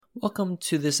Welcome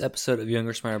to this episode of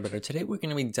Younger, Smarter, Better. Today we're going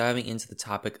to be diving into the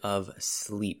topic of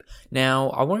sleep.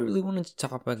 Now, I really wanted to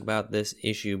talk about this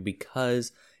issue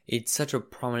because it's such a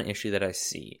prominent issue that I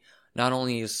see. Not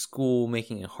only is school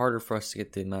making it harder for us to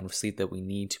get the amount of sleep that we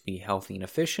need to be healthy and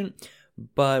efficient,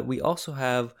 but we also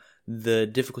have the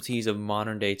difficulties of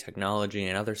modern day technology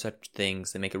and other such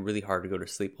things that make it really hard to go to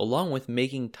sleep, along with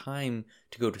making time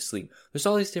to go to sleep. There's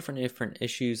all these different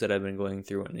issues that I've been going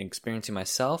through and experiencing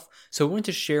myself, so I wanted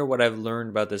to share what I've learned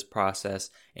about this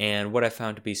process and what I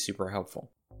found to be super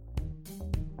helpful.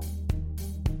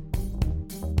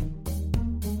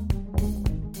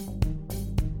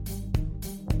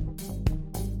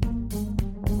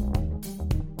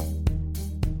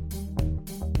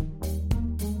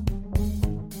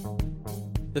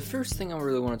 The first thing I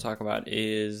really want to talk about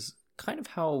is kind of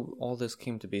how all this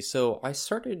came to be. So I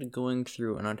started going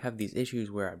through and I'd have these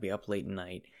issues where I'd be up late at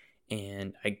night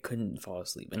and I couldn't fall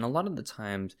asleep. And a lot of the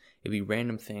times it'd be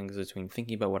random things between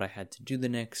thinking about what I had to do the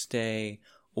next day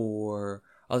or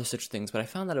other such things. But I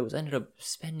found that I ended up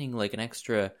spending like an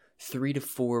extra 3 to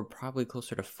 4, probably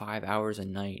closer to 5 hours a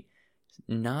night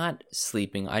not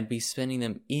sleeping. I'd be spending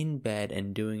them in bed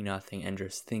and doing nothing and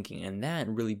just thinking, and that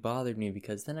really bothered me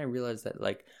because then I realized that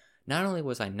not only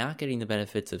was I not getting the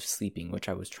benefits of sleeping, which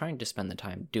I was trying to spend the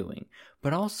time doing,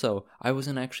 but also I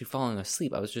wasn't actually falling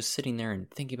asleep. I was just sitting there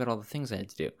and thinking about all the things I had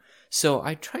to do. So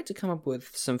I tried to come up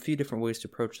with some few different ways to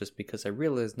approach this because I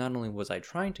realized not only was I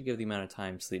trying to give the amount of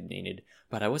time sleep needed,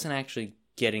 but I wasn't actually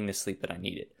getting the sleep that I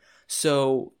needed.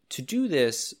 So to do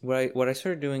this, what I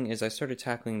started doing is I started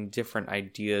tackling different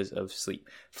ideas of sleep.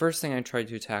 First thing I tried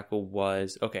to tackle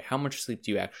was, okay, how much sleep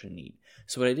do you actually need?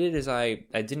 So what I did is I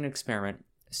did an experiment,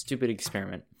 a stupid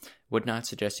experiment, would not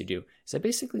suggest you do, is I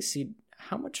basically see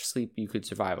how much sleep you could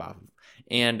survive off of.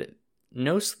 And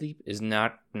no sleep is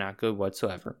not good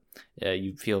whatsoever.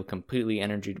 You feel completely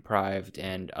energy deprived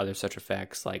and other such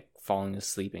effects like falling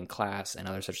asleep in class and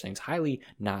other such things. Highly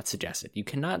not suggested. You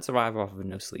cannot survive off of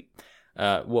no sleep.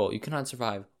 You cannot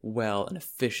survive well and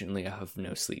efficiently off of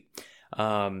no sleep.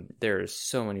 There's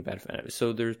so many benefits.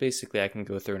 So there's basically, I can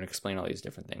go through and explain all these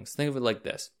different things. Think of it like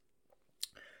this.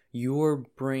 Your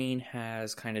brain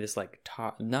has kind of this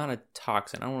not a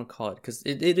toxin, I don't want to call it, because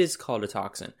it is called a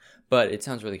toxin, but it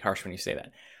sounds really harsh when you say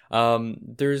that.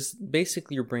 There's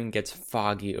basically your brain gets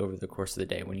foggy over the course of the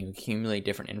day when you accumulate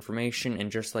different information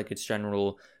and just like its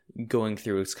general going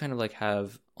through, it's kind of like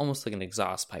have almost like an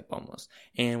exhaust pipe almost.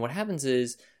 And what happens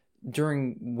is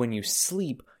when you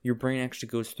sleep, your brain actually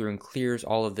goes through and clears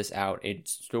all of this out. It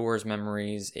stores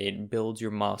memories, it builds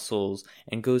your muscles,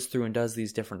 and goes through and does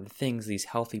these different things, these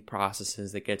healthy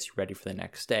processes that gets you ready for the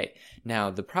next day. Now,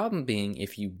 the problem being,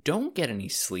 if you don't get any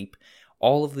sleep,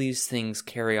 all of these things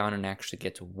carry on and actually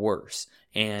get worse.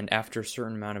 And after a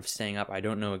certain amount of staying up, I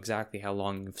don't know exactly how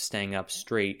long of staying up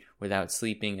straight without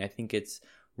sleeping. I think it's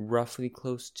roughly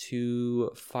close to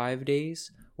 5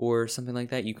 days or something like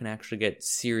that. You can actually get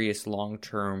serious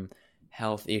long-term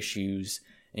health issues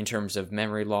in terms of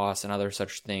memory loss and other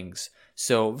such things.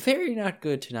 So very not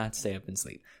good to not stay up and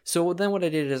sleep. So then what I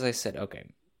did is I said,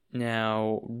 okay,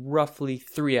 now roughly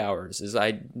 3 hours.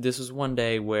 This was one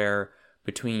day where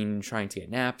between trying to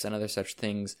get naps and other such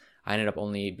things, I ended up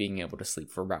only being able to sleep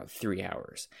for about 3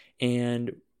 hours.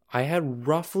 And I had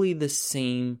roughly the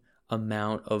same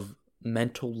amount of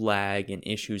mental lag and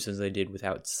issues as I did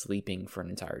without sleeping for an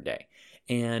entire day.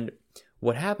 And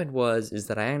what happened is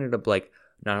that I ended up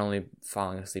not only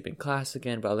falling asleep in class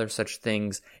again, but other such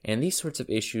things. And these sorts of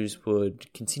issues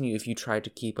would continue if you tried to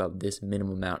keep up this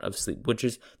minimum amount of sleep, which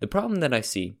is the problem that I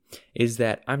see is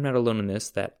that I'm not alone in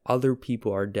this, that other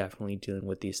people are definitely dealing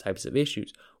with these types of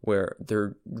issues where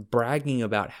they're bragging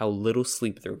about how little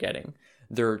sleep they're getting.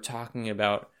 They're talking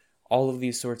about all of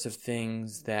these sorts of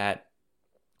things that,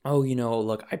 oh,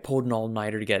 look, I pulled an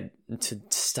all-nighter to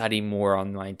study more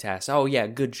on my test. Oh, yeah,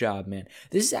 good job, man.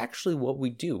 This is actually what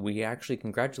we do. We actually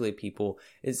congratulate people.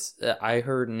 I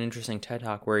heard an interesting TED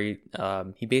Talk where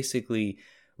he basically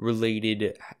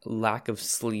related lack of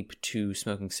sleep to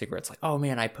smoking cigarettes. Like, oh,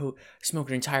 man, I smoked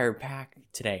an entire pack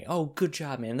today. Oh, good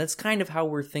job, man. That's kind of how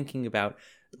we're thinking about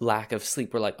lack of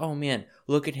sleep. We're like, oh man,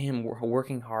 look at him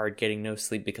working hard, getting no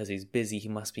sleep because he's busy, he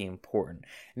must be important.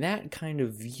 And that kind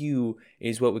of view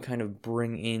is what we kind of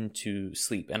bring into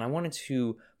sleep. And I wanted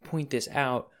to point this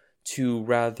out to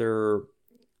rather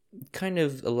kind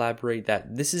of elaborate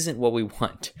that this isn't what we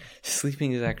want.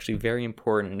 Sleeping is actually very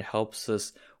important and helps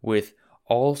us with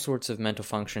all sorts of mental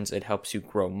functions. It helps you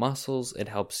grow muscles. It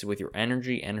helps you with your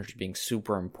energy being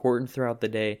super important throughout the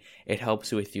day. It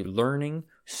helps you with you learning,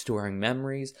 storing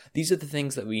memories. These are the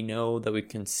things that we know, that we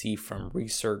can see from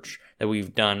research that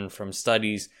we've done, from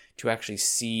studies, to actually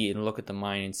see and look at the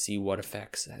mind and see what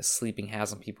effects sleeping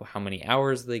has on people, how many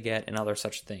hours they get, and other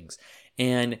such things.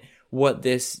 And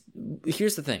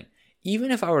here's the thing.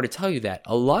 Even if I were to tell you that,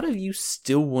 a lot of you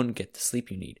still wouldn't get the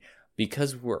sleep you need.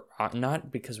 Because we're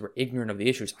ignorant of the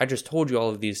issues. I just told you all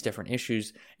of these different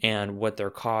issues and what they're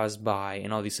caused by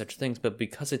and all these such things, but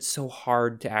because it's so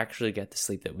hard to actually get the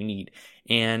sleep that we need.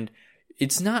 And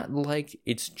it's not like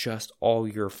it's just all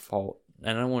your fault.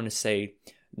 And I don't want to say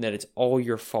that it's all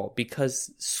your fault, because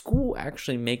school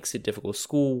actually makes it difficult.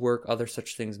 School, work, other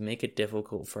such things make it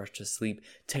difficult for us to sleep.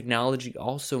 Technology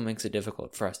also makes it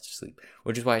difficult for us to sleep,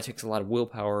 which is why it takes a lot of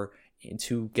willpower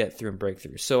to get through and break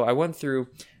through. So I went through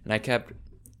and I kept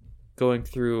going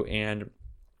through and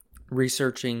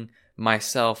researching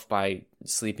myself by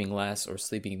sleeping less or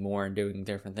sleeping more and doing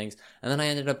different things. And then I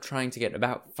ended up trying to get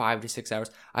about 5 to 6 hours.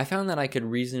 I found that I could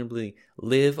reasonably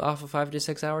live off of 5 to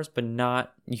 6 hours, but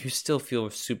you still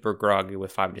feel super groggy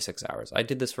with 5 to 6 hours. I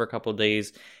did this for a couple of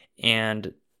days,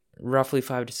 and roughly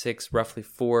 5 to 6, roughly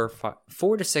 4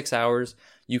 to 6 hours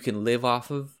you can live off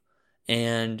of,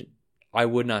 and I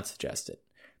would not suggest it,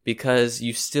 because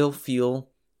you still feel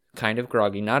kind of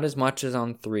groggy, not as much as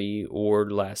on 3 or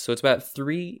less. So it's about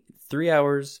 3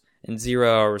 hours and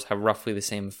 0 hours have roughly the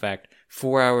same effect.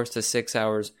 4 hours to 6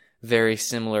 hours, very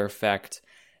similar effect.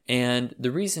 And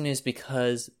the reason is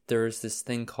because there's this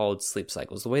thing called sleep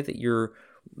cycles. The way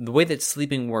that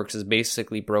sleeping works is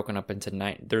basically broken up into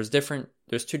 9. There's 2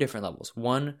 different levels.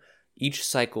 One, each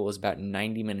cycle is about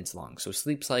 90 minutes long. So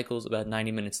sleep cycles about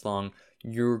 90 minutes long.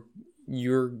 You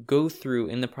go through,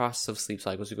 in the process of sleep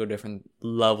cycles, you go different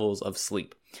levels of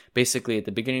sleep. Basically, at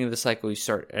the beginning of the cycle, you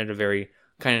start at a very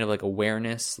kind of like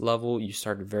awareness level. You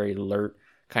start very alert,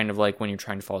 kind of like when you're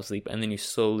trying to fall asleep, and then you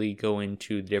slowly go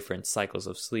into different cycles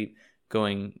of sleep,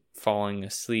 falling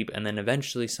asleep, and then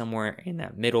eventually somewhere in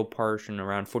that middle portion,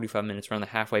 around 45 minutes, around the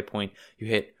halfway point, you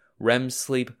hit REM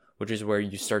sleep, which is where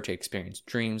you start to experience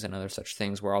dreams and other such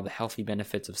things, where all the healthy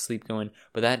benefits of sleep go in,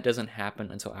 but that doesn't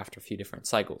happen until after a few different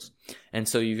cycles. And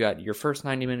so you've got your first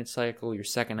 90-minute cycle, your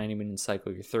second 90-minute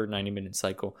cycle, your third 90-minute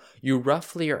cycle. You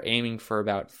roughly are aiming for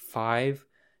about 5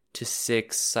 to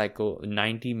 6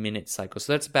 90-minute cycles.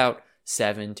 So that's about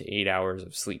 7 to 8 hours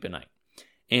of sleep a night.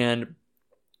 And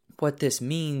what this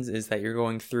means is that you're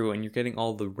going through and you're getting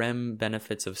all the REM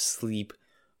benefits of sleep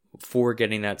for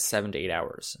getting that 7 to 8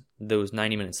 hours, those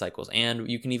 90-minute cycles.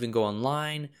 And you can even go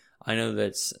online. I know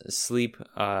that's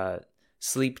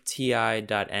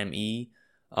sleepti.me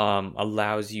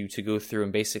allows you to go through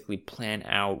and basically plan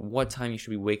out what time you should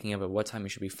be waking up at what time you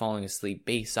should be falling asleep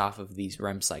based off of these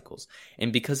REM cycles.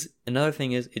 And because another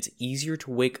thing is, it's easier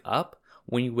to wake up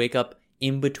when you wake up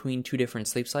in between 2 different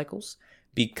sleep cycles,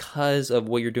 because of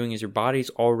what you're doing is your body's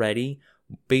already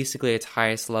basically at its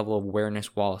highest level of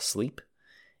awareness while asleep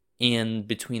in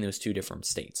between those 2 different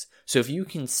states. So if you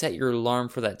can set your alarm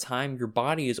for that time, your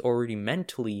body is already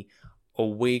mentally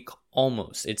awake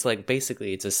almost. It's like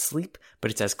basically it's asleep,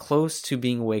 but it's as close to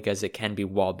being awake as it can be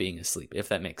while being asleep, if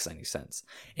that makes any sense.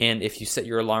 And if you set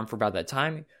your alarm for about that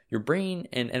time, your brain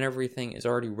and everything is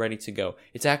already ready to go.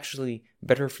 It's actually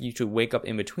better for you to wake up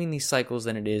in between these cycles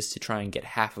than it is to try and get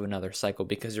half of another cycle,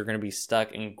 because you're going to be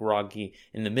stuck and groggy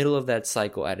in the middle of that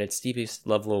cycle at its deepest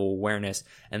level of awareness,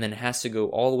 and then it has to go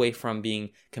all the way from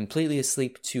being completely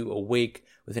asleep to awake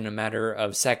within a matter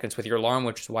of seconds with your alarm,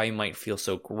 which is why you might feel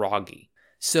so groggy.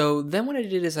 So then what I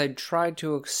did is I tried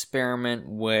to experiment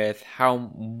with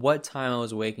what time I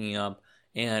was waking up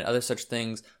and other such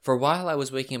things. For a while I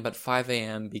was waking up at 5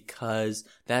 a.m. because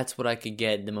that's what I could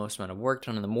get the most amount of work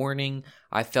done in the morning.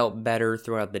 I felt better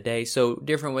throughout the day. So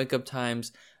different wake up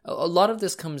times. A lot of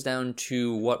this comes down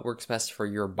to what works best for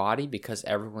your body, because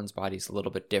everyone's body is a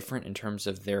little bit different in terms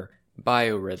of their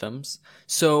biorhythms.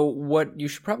 So what you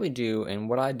should probably do, and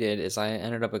what I did, is I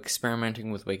ended up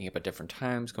experimenting with waking up at different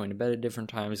times, going to bed at different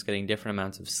times, getting different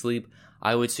amounts of sleep.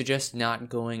 I would suggest not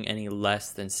going any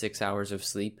less than 6 hours of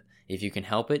sleep if you can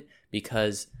help it,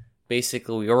 because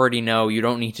basically we already know, you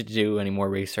don't need to do any more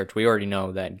research. We already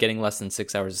know that getting less than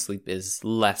 6 hours of sleep is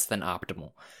less than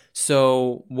optimal.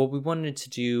 So what we wanted to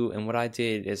do, and what I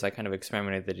did, is I kind of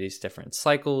experimented with these different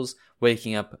cycles,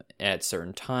 waking up at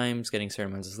certain times, getting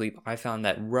certain amounts of sleep. I found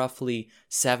that roughly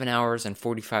 7 hours and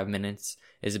 45 minutes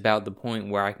is about the point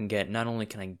where I can get, not only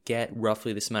can I get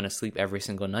roughly this amount of sleep every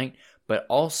single night, but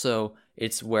also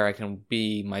it's where I can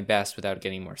be my best without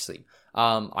getting more sleep.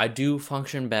 I do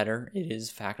function better. It is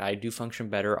a fact. I do function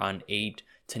better on 8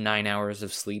 to 9 hours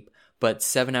of sleep, but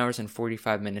 7 hours and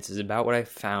 45 minutes is about what I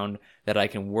found that I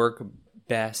can work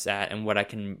best at and what I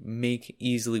can make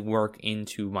easily work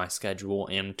into my schedule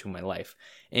and to my life.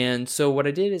 And so what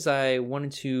I did is I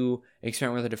wanted to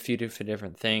experiment with a few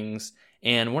different things.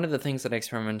 And one of the things that I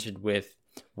experimented with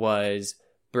was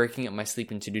breaking up my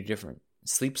sleep into 2 different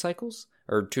sleep cycles,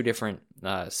 or 2 different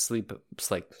sleep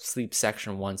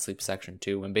section 1, sleep section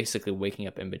 2, and basically waking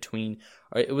up in between.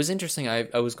 It was interesting. I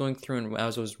was going through, and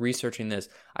as I was researching this,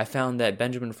 I found that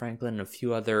Benjamin Franklin and a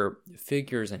few other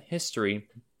figures in history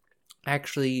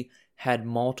actually had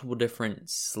multiple different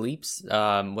sleeps.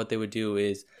 What they would do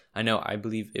is, I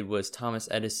believe it was Thomas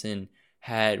Edison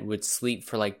would sleep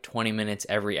for like 20 minutes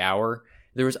every hour.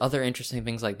 There was other interesting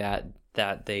things like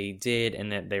that they did,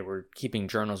 and that they were keeping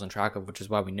journals and track of, which is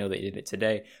why we know they did it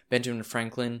today. Benjamin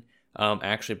Franklin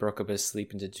actually broke up his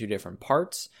sleep into 2 different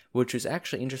parts, which is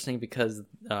actually interesting because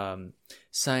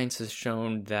science has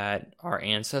shown that our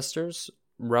ancestors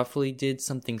roughly did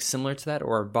something similar to that,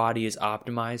 or our body is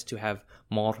optimized to have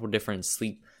multiple different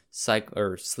sleep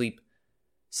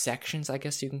sections, I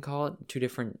guess you can call it, 2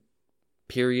 different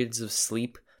periods of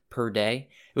sleep per day.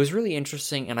 It was really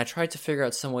interesting, and I tried to figure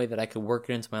out some way that I could work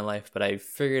it into my life, but I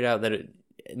figured out that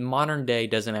modern day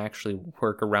doesn't actually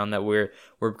work around that. We're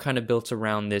kind of built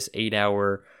around this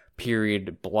 8-hour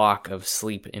period block of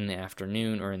sleep in the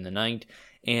afternoon or in the night,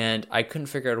 and I couldn't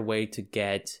figure out a way to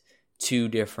get 2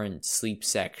 different sleep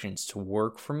sections to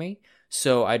work for me.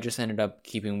 So I just ended up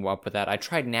keeping up with that. I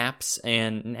tried naps,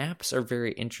 and naps are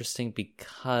very interesting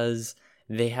because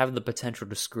they have the potential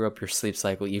to screw up your sleep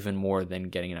cycle even more than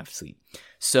getting enough sleep.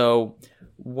 So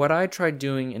what I tried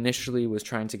doing initially was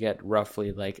trying to get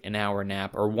roughly like an hour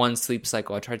nap, or 1 sleep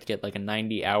cycle. I tried to get like a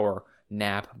 90-hour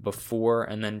nap before,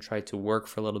 and then try to work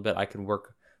for a little bit.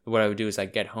 What I would do is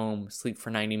I'd get home, sleep for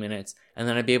 90 minutes, and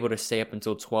then I'd be able to stay up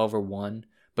until 12 or 1.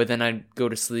 But then I'd go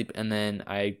to sleep, and then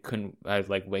I'd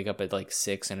like wake up at like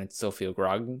 6 and I'd still feel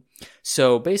groggy.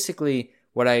 So basically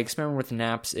what I experiment with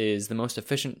naps is the most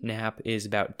efficient nap is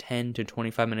about 10 to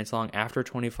 25 minutes long. After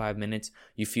 25 minutes,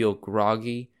 you feel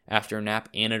groggy after a nap,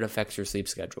 and it affects your sleep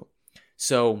schedule.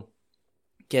 So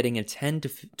getting a 10 to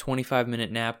 25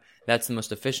 minute nap, that's the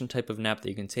most efficient type of nap that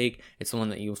you can take. It's the one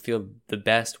that you'll feel the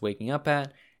best waking up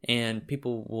at. And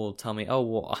people will tell me, oh,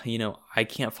 well, I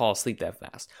can't fall asleep that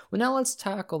fast. Well, now let's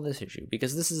tackle this issue,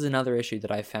 because this is another issue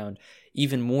that I found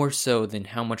even more so than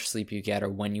how much sleep you get or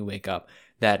when you wake up,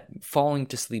 that falling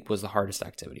to sleep was the hardest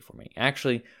activity for me.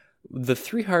 Actually, the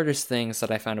 3 hardest things that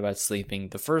I found about sleeping,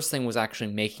 the first thing was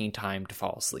actually making time to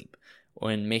fall asleep,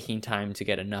 and making time to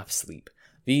get enough sleep.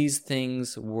 These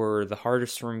things were the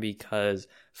hardest for me because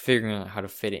figuring out how to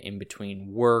fit it in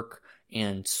between work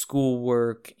and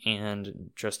schoolwork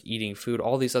and just eating food,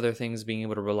 all these other things, being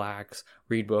able to relax,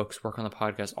 read books, work on the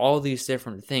podcast, all these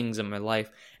different things in my life,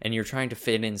 and you're trying to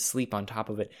fit in sleep on top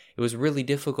of it. It was really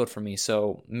difficult for me.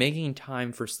 So making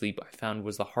time for sleep, I found,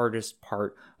 was the hardest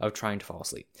part of trying to fall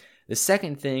asleep. The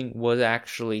second thing was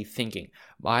actually thinking.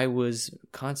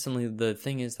 The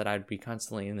thing is that I'd be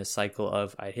constantly in this cycle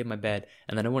of I'd hit my bed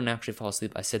and then I wouldn't actually fall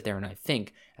asleep. I sit there and I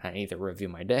think, and I either review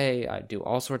my day, I do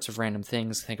all sorts of random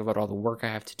things, think about all the work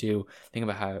I have to do, think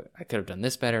about how I could have done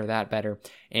this better, that better.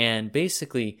 And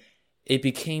basically, it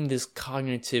became this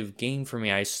cognitive game for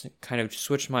me. I kind of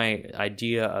switched my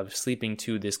idea of sleeping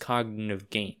to this cognitive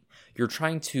game. You're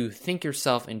trying to think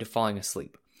yourself into falling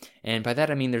asleep. And by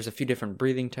that I mean there's a few different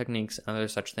breathing techniques and other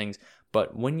such things,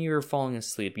 but when you're falling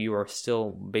asleep, you are still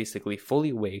basically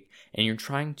fully awake, and you're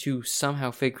trying to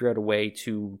somehow figure out a way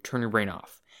to turn your brain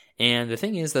off. And the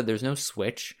thing is that there's no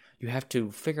switch. You have to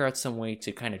figure out some way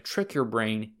to kind of trick your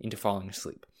brain into falling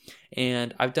asleep.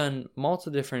 And I've done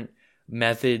multiple different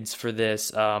methods for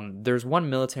this. There's one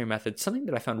military method. Something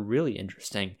that I found really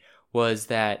interesting was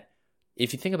that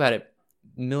if you think about it,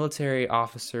 military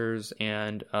officers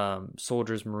and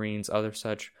soldiers, Marines, other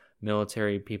such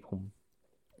military people,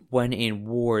 when in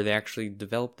war, they actually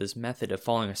developed this method of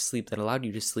falling asleep that allowed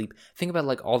you to sleep. Think about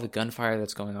like all the gunfire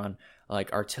that's going on,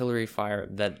 like artillery fire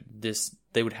that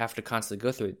they would have to constantly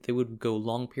go through. They would go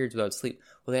long periods without sleep.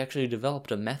 Well, they actually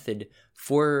developed a method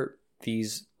for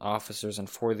these officers and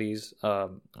for these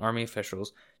army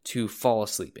officials to fall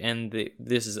asleep. And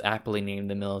this is aptly named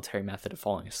the military method of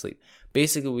falling asleep.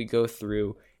 Basically, we go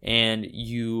through and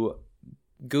you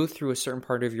go through a certain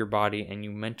part of your body and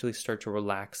you mentally start to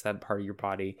relax that part of your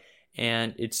body.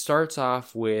 And it starts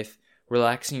off with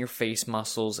relaxing your face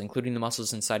muscles, including the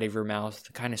muscles inside of your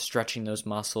mouth, kind of stretching those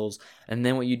muscles. And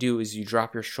then what you do is you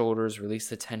drop your shoulders, release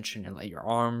the tension, and let your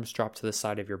arms drop to the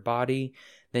side of your body.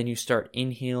 Then you start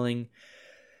inhaling,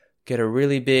 get a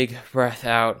really big breath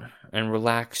out, and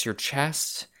relax your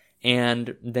chest.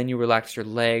 And then you relax your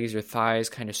legs, your thighs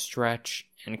kind of stretch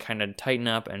and kind of tighten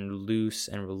up and loose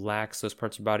and relax those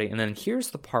parts of your body. And then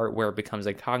here's the part where it becomes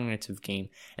a cognitive game.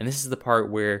 And this is the part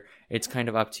where it's kind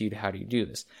of up to you to how do you do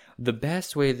this. The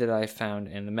best way that I found,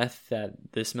 and the method that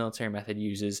this military method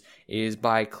uses, is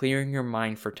by clearing your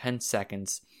mind for 10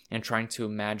 seconds and trying to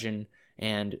imagine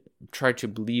and try to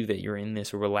believe that you're in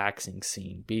this relaxing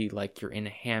scene. Be like you're in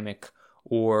a hammock,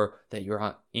 or that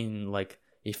you're in, like,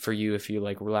 if you're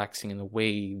like relaxing in the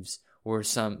waves, or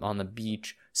some on the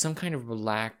beach, some kind of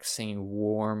relaxing,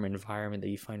 warm environment that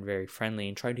you find very friendly,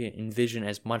 and try to envision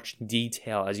as much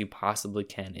detail as you possibly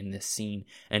can in this scene,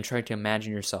 and try to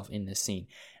imagine yourself in this scene.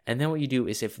 And then what you do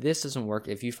is, if this doesn't work,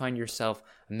 if you find yourself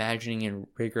imagining in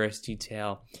rigorous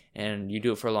detail and you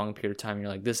do it for a long period of time, and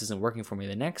you're like, this isn't working for me,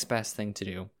 the next best thing to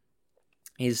do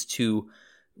is to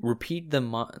repeat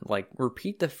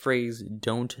the phrase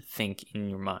 "don't think" in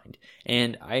your mind.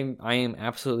 And I am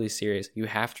absolutely serious. You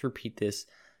have to repeat this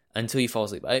until you fall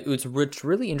asleep. What's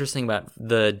really interesting about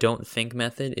the "don't think"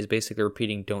 method is basically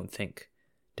repeating "don't think,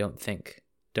 don't think,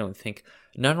 don't think."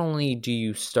 Not only do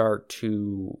you start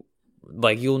to,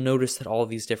 like, you'll notice that all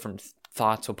these different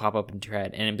thoughts will pop up into your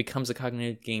head, and it becomes a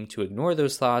cognitive game to ignore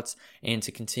those thoughts and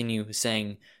to continue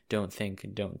saying don't think,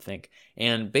 don't think.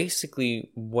 And basically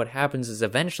what happens is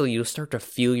eventually you'll start to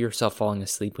feel yourself falling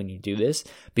asleep when you do this,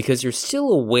 because you're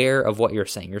still aware of what you're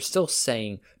saying. You're still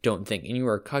saying don't think, and you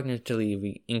are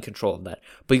cognitively in control of that.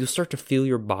 But you'll start to feel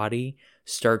your body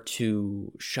start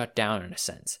to shut down in a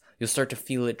sense. You'll start to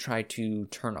feel it try to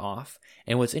turn off.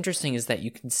 And what's interesting is that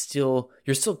you're still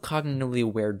cognitively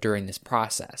aware during this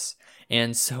process.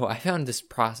 And so I found this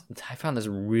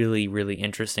really, really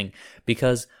interesting,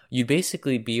 because you'd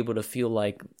basically be able to feel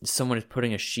like someone is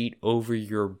putting a sheet over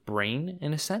your brain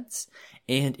in a sense.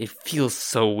 And it feels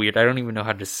so weird. I don't even know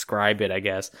how to describe it, I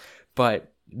guess.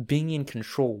 But being in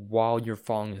control while you're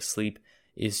falling asleep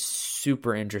is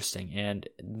super interesting, and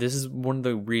this is one of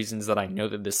the reasons that I know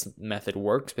that this method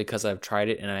works, because I've tried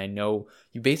it, and I know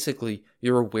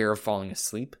you're aware of falling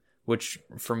asleep, which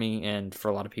for me and for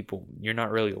a lot of people, you're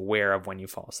not really aware of when you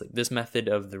fall asleep. This method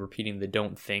of repeating the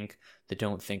don't think,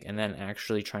 and then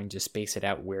actually trying to space it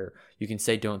out where you can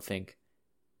say don't think,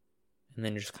 and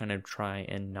then just kind of try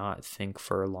and not think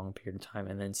for a long period of time,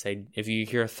 and then say, if you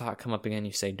hear a thought come up again,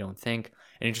 you say don't think,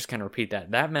 and you just kind of repeat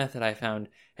that. That method I found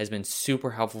has been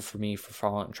super helpful for me for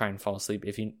trying to fall asleep.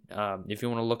 If you want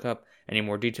to look up any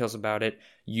more details about it,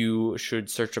 you should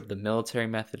search up the military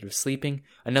method of sleeping.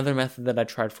 Another method that I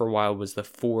tried for a while was the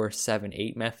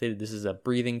 4-7-8 method. This is a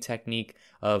breathing technique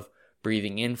of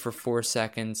breathing in for 4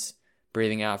 seconds,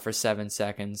 breathing out for 7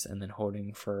 seconds, and then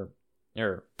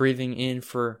breathing in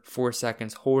for 4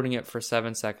 seconds, holding it for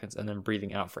 7 seconds, and then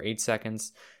breathing out for 8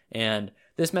 seconds. And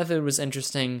this method was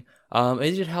interesting.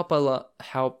 It did help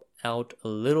out a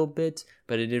little bit,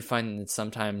 but I did find that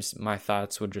sometimes my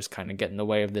thoughts would just kind of get in the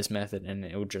way of this method, and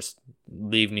it would just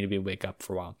leave me to wake up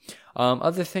for a while.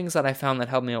 Other things that I found that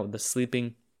helped me out with the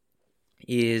sleeping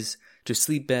is to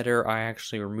sleep better. I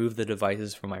actually removed the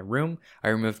devices from my room. I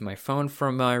removed my phone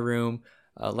from my room,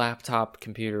 laptop,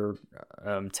 computer,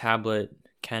 tablet,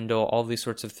 Kindle, all these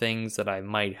sorts of things that I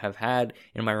might have had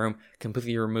in my room,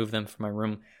 completely remove them from my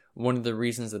room. One of the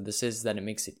reasons that this is that it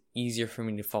makes it easier for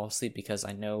me to fall asleep, because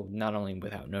I know not only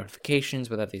without notifications,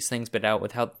 without these things, but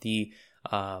without the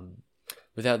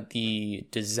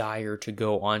desire to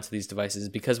go onto these devices.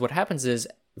 Because what happens is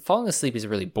falling asleep is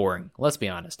really boring. Let's be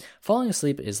honest. Falling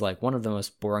asleep is like one of the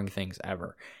most boring things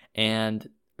ever. And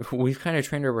we've kind of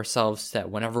trained ourselves that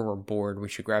whenever we're bored, we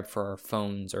should grab for our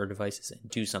phones or devices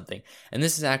and do something. And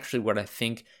this is actually what I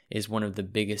think is one of the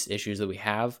biggest issues that we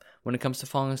have when it comes to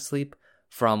falling asleep.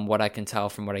 From what I can tell,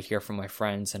 from what I hear from my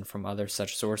friends and from other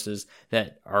such sources,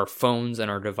 that our phones and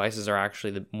our devices are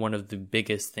actually one of the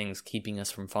biggest things keeping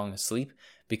us from falling asleep,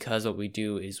 because what we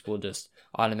do is we'll just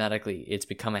automatically, it's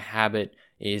become a habit,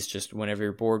 is just whenever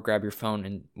you're bored, grab your phone.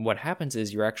 And what happens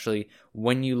is you're actually,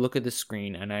 when you look at the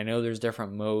screen, and I know there's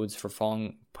different modes for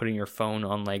putting your phone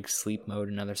on like sleep mode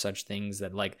and other such things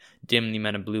that like dim the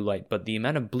amount of blue light, but the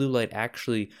amount of blue light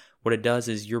actually, what it does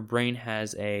is your brain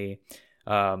has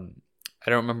I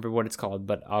don't remember what it's called,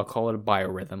 but I'll call it a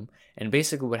biorhythm. And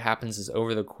basically what happens is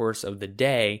over the course of the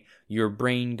day, your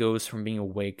brain goes from being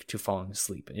awake to falling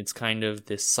asleep. It's kind of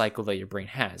this cycle that your brain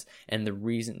has. And the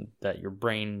reason that your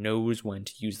brain knows when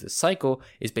to use this cycle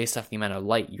is based off the amount of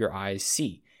light your eyes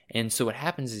see. And so what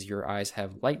happens is your eyes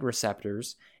have light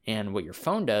receptors, and what your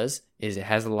phone does is it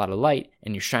has a lot of light,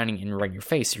 and you're shining in right in your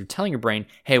face. So you're telling your brain,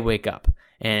 hey, wake up.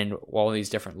 And all these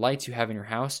different lights you have in your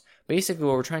house, basically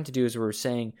what we're trying to do is we're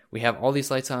saying we have all these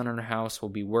lights on in our house, we'll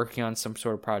be working on some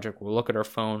sort of project, we'll look at our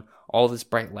phone, all this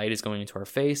bright light is going into our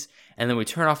face, and then we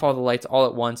turn off all the lights all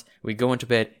at once, we go into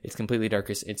bed, it's completely dark.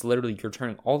 It's literally, you're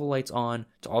turning all the lights on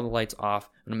to all the lights off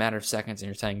in a matter of seconds, and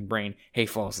you're telling your brain, hey,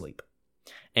 fall asleep.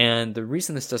 And the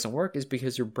reason this doesn't work is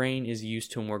because your brain is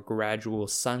used to a more gradual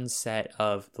sunset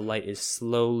of the light is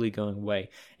slowly going away.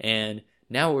 And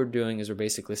now what we're doing is we're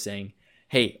basically saying,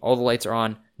 hey, all the lights are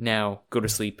on, now go to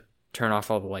sleep, turn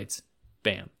off all the lights,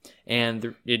 bam.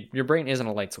 And your brain isn't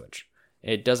a light switch.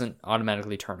 It doesn't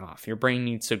automatically turn off. Your brain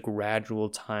needs a gradual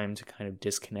time to kind of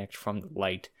disconnect from the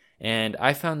light. And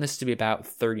I found this to be about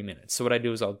 30 minutes. So what I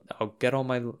do is I'll get all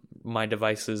my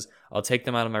devices, I'll take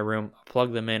them out of my room, I'll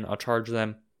plug them in, I'll charge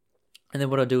them. And then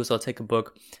what I'll do is I'll take a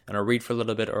book and I'll read for a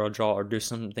little bit, or I'll draw or do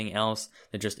something else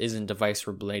that just isn't device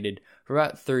related for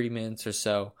about 30 minutes or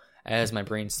so as my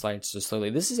brain slides to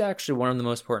slowly. This is actually one of the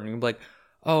most important. You'll be like,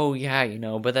 oh yeah,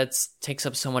 but that takes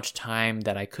up so much time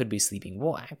that I could be sleeping.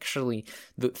 Well, actually,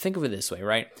 think of it this way,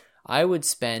 right? I would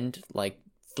spend like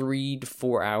 3 to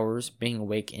 4 hours being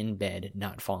awake in bed,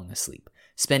 not falling asleep.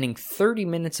 Spending 30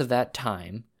 minutes of that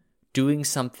time doing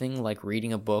something like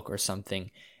reading a book or something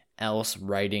else,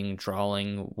 writing,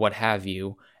 drawing, what have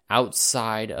you,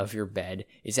 outside of your bed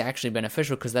is actually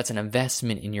beneficial because that's an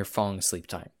investment in your falling asleep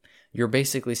time. You're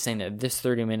basically saying that this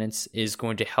 30 minutes is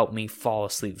going to help me fall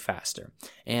asleep faster.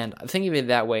 And thinking of it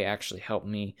that way actually helped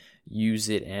me use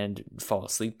it and fall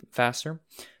asleep faster.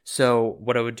 So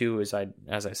what I would do is,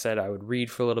 as I said, I would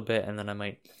read for a little bit, and then I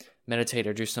might meditate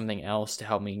or do something else to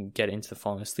help me get into the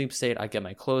falling asleep state. I'd get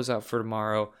my clothes out for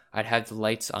tomorrow. I'd have the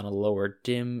lights on a lower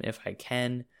dim if I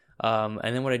can. And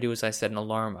then what I do is I set an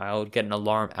alarm. I'll get an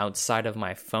alarm outside of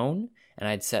my phone, and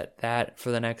I'd set that for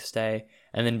the next day,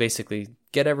 and then basically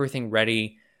get everything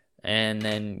ready, and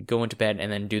then go into bed, and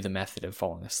then do the method of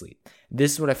falling asleep.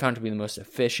 This is what I found to be the most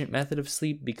efficient method of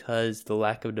sleep, because the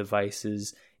lack of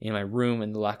devices in my room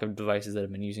and the lack of devices that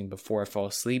I've been using before I fall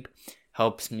asleep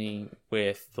helps me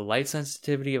with the light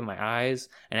sensitivity of my eyes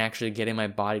and actually getting my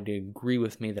body to agree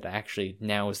with me that actually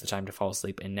now is the time to fall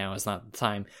asleep, and now is not the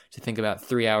time to think about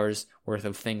 3 hours worth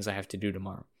of things I have to do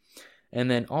tomorrow. And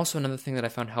then also another thing that I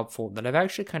found helpful that I've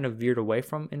actually kind of veered away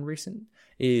from in recent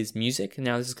is music.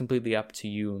 Now this is completely up to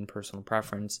you and personal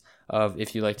preference of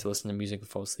if you like to listen to music and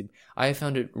fall asleep. I have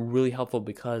found it really helpful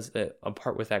because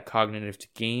apart with that cognitive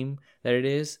game that it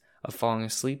is of falling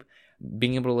asleep,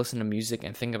 being able to listen to music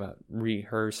and think about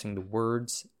rehearsing the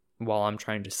words while I'm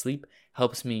trying to sleep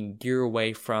helps me gear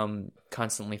away from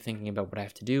constantly thinking about what I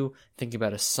have to do, thinking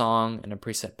about a song and a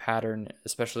preset pattern,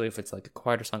 especially if it's like a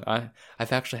quieter song.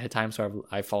 I've actually had times where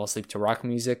I fall asleep to rock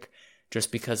music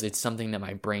just because it's something that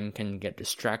my brain can get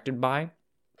distracted by.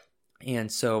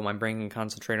 And so my brain can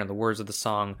concentrate on the words of the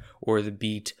song or the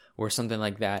beat or something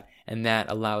like that, and that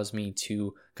allows me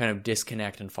to kind of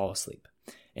disconnect and fall asleep.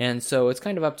 And so it's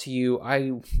kind of up to you. I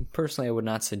would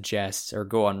not suggest or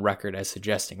go on record as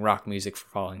suggesting rock music for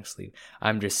falling asleep.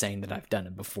 I'm just saying that I've done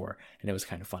it before, and it was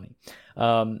kind of funny.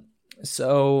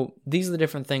 So these are the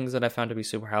different things that I found to be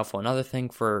super helpful. Another thing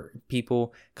for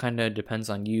people kind of depends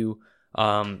on you.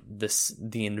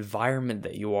 The environment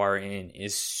that you are in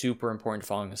is super important to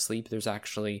falling asleep. There's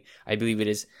actually, I believe it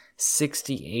is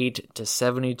 68 to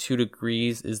 72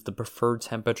 degrees is the preferred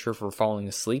temperature for falling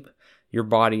asleep. Your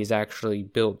body is actually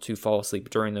built to fall asleep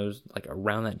during those, like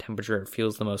around that temperature. It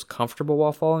feels the most comfortable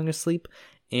while falling asleep.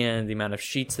 And the amount of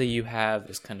sheets that you have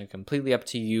is kind of completely up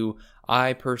to you.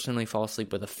 I personally fall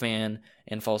asleep with a fan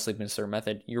and fall asleep in a certain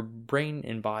method. Your brain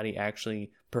and body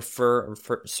actually prefer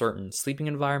a certain sleeping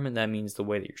environment. That means the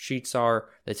way that your sheets are,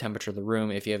 the temperature of the room,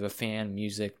 if you have a fan,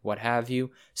 music, what have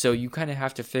you. So you kind of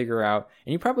have to figure out,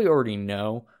 and you probably already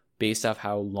know, based off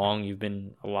how long you've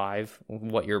been alive,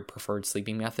 what your preferred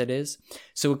sleeping method is.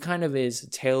 So it kind of is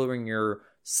tailoring your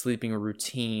sleeping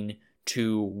routine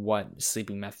to what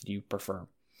sleeping method you prefer.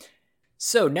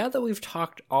 So now that we've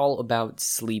talked all about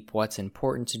sleep, what's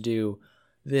important to do,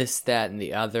 this, that, and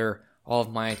the other, all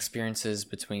of my experiences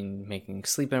between making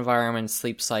sleep environments,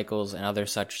 sleep cycles, and other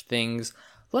such things,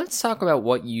 let's talk about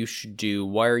what you should do,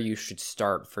 where you should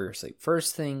start for your sleep.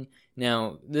 First thing,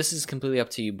 now this is completely up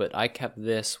to you, but I kept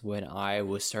this when I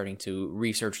was starting to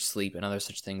research sleep and other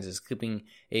such things as keeping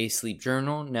a sleep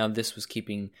journal. Now this was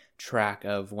keeping track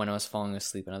of when I was falling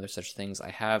asleep and other such things. I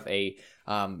have a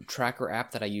tracker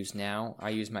app that I use now. I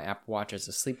use my Apple Watch as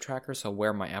a sleep tracker, so I'll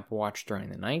wear my Apple Watch during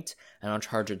the night and I'll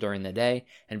charge it during the day.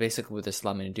 And basically what this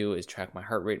allowed me to do is track my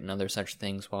heart rate and other such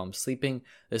things while I'm sleeping.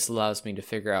 This allows me to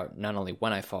figure out not only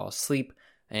when I fall asleep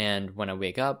and when I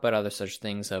wake up, but other such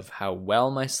things of how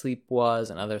well my sleep was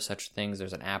and other such things.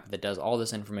 There's an app that does all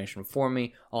this information for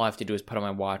me. All I have to do is put on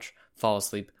my watch, fall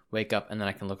asleep, wake up, and then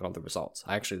I can look at all the results.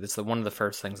 This is one of the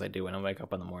first things I do when I wake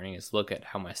up in the morning is look at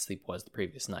how my sleep was the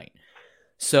previous night.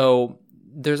 So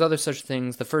there's other such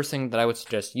things. The first thing that I would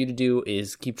suggest you to do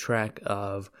is keep track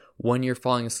of when you're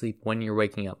falling asleep, when you're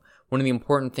waking up. One of the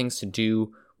important things to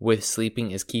do with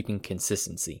sleeping is keeping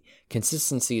consistency.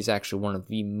 Consistency is actually one of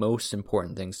the most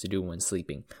important things to do when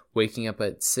sleeping. Waking up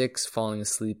at 6, falling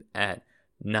asleep at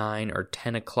 9 or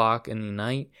 10 o'clock in the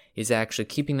night is actually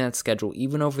keeping that schedule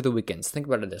even over the weekends. Think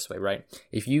about it this way, right?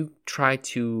 If you try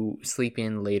to sleep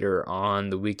in later on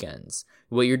the weekends,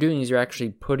 what you're doing is you're actually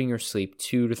putting your sleep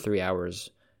 2 to 3 hours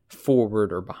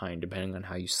forward or behind, depending on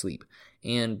how you sleep.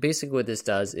 And basically what this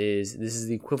does is this is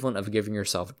the equivalent of giving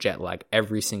yourself jet lag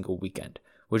every single weekend,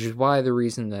 which is why the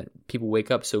reason that people wake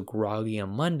up so groggy on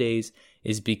Mondays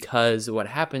is because what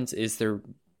happens is they're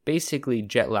basically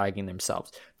jet lagging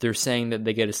themselves. They're saying that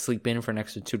they get to sleep in for an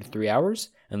extra 2 to 3 hours,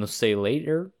 and they'll stay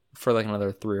later for like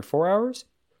another 3 or 4 hours.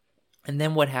 And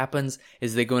then what happens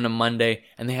is they go into Monday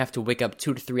and they have to wake up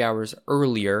 2 to 3 hours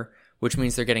earlier, which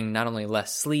means they're getting not only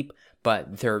less sleep,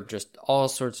 but they're just all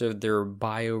sorts of, their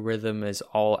biorhythm is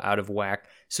all out of whack.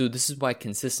 So this is why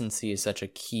consistency is such a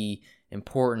key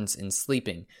importance in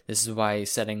sleeping. This is why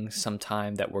setting some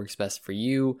time that works best for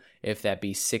you, if that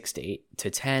be 6 to 8 to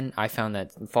 10. I found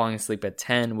that falling asleep at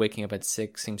 10, waking up at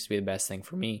 6 seems to be the best thing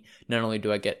for me. Not only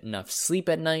do I get enough sleep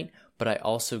at night, but I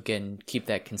also can keep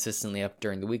that consistently up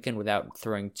during the weekend without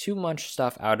throwing too much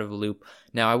stuff out of the loop.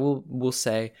 Now, I will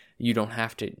say you don't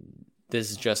have to,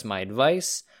 this is just my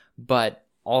advice, but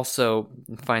also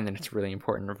find that it's really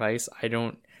important advice.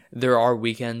 There are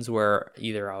weekends where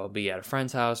either I'll be at a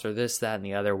friend's house or this, that, and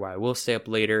the other where I will stay up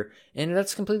later, and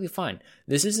that's completely fine.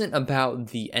 This isn't about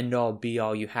the end-all,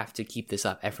 be-all, you have to keep this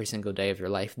up every single day of your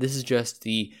life. This is just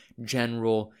the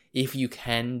general, if you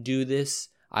can do this,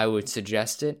 I would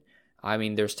suggest it. I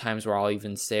mean, there's times where I'll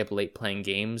even stay up late playing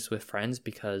games with friends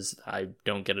because I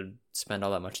don't get to spend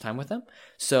all that much time with them.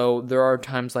 So there are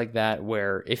times like that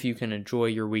where if you can enjoy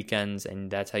your weekends and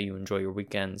that's how you enjoy your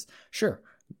weekends, sure,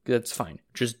 that's fine.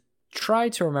 Just try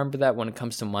to remember that when it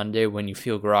comes to Monday, when you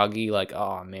feel groggy, like,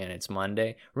 oh man, it's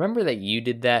Monday. Remember that you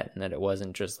did that and that it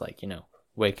wasn't just like,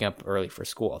 waking up early for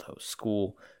school, although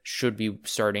school should be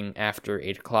starting after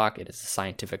 8 o'clock. It is a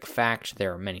scientific fact.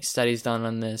 There are many studies done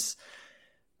on this.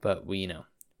 But we're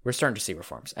starting to see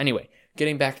reforms. Anyway,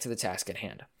 getting back to the task at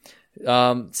hand.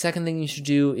 Second thing you should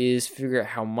do is figure out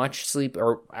how much sleep,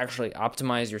 or actually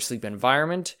optimize your sleep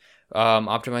environment.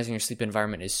 Optimizing your sleep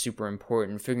environment is super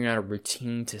important. Figuring out a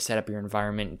routine to set up your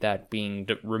environment, that being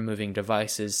removing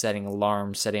devices, setting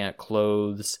alarms, setting out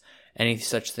clothes, any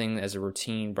such thing as a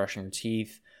routine, brushing your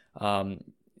teeth,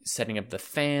 setting up the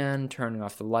fan, turning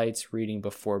off the lights, reading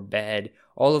before bed,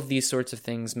 all of these sorts of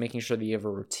things, making sure that you have a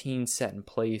routine set in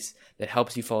place that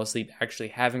helps you fall asleep. Actually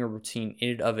having a routine in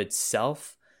and of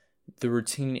itself, the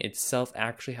routine itself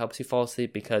actually helps you fall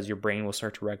asleep because your brain will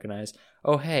start to recognize,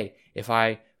 oh hey, if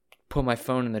I put my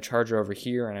phone in the charger over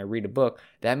here and I read a book,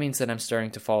 that means that I'm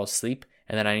starting to fall asleep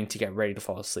and that I need to get ready to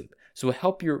fall asleep. So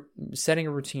setting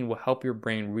a routine will help your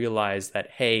brain realize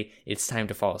that, hey, it's time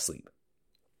to fall asleep.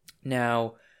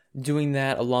 Now, doing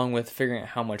that along with figuring out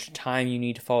how much time you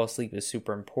need to fall asleep is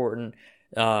super important.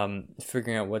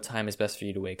 Figuring out what time is best for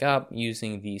you to wake up,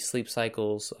 using the sleep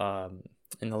cycles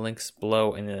in the links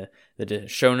below, in the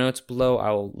show notes below,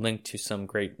 I will link to some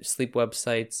great sleep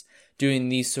websites. Doing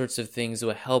these sorts of things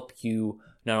will help you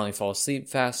not only fall asleep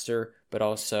faster, but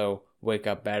also wake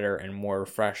up better and more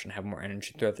refreshed and have more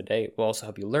energy throughout the day. It will also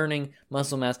help you learning,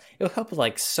 muscle mass. It'll help with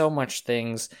like so much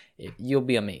things. You'll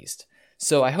be amazed.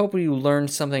 So I hope you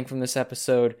learned something from this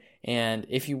episode, and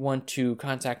if you want to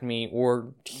contact me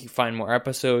or find more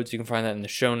episodes, you can find that in the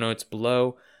show notes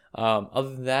below. Other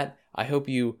than that, I hope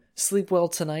you sleep well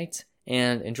tonight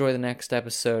and enjoy the next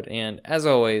episode, and as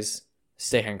always,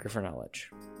 stay hungry for knowledge.